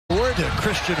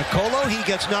Christian Okolo. He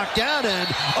gets knocked down, and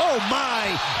oh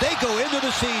my, they go into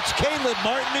the seats. Caleb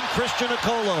Martin and Christian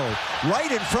Okolo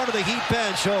right in front of the Heat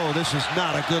bench. Oh, this is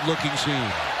not a good-looking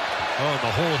scene. Oh,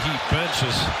 the whole Heat bench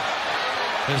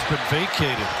has been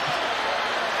vacated.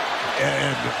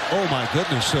 And oh my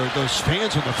goodness, those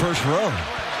fans in the first row.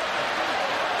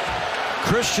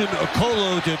 Christian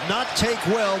Okolo did not take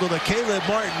well to the Caleb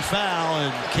Martin foul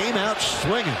and came out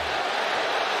swinging.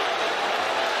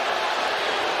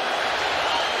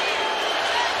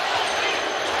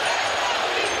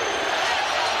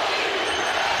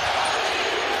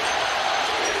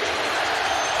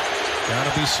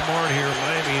 Got to be smart here.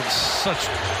 Miami in such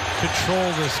control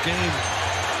of this game.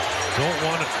 Don't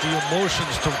want the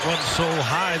emotions to run so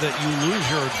high that you lose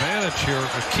your advantage here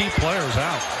with key players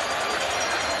out.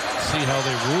 See how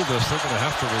they rule this. They're going to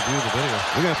have to review the video.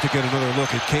 We're going to have to get another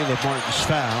look at Caleb Martin's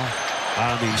foul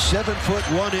on the 7'1"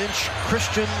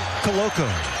 Christian Koloko.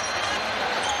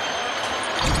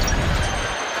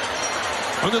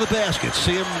 Under the basket.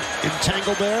 See him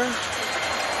entangled there?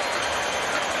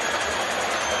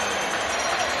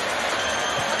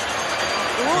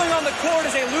 The ruling on the court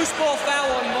is a loose ball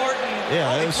foul on Martin.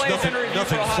 Yeah, there's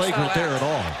nothing flagrant there at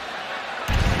all.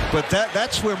 But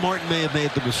that's where Martin may have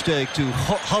made the mistake to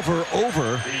hover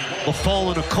over the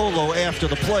fallen Okolo after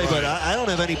the play. But I don't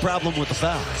have any problem with the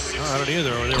foul. No, I don't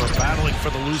either. They were battling for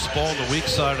the loose ball on the weak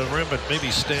side of the rim, but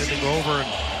maybe standing over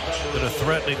and in a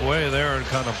threatening way there and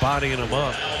kind of bodying him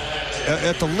up.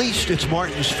 At the least, it's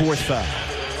Martin's fourth foul.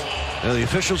 Now, the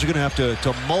officials are going to have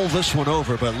to mull this one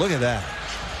over, but look at that.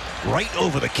 Right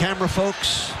over the camera,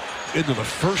 folks, into the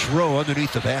first row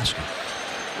underneath the basket.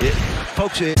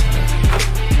 Folks,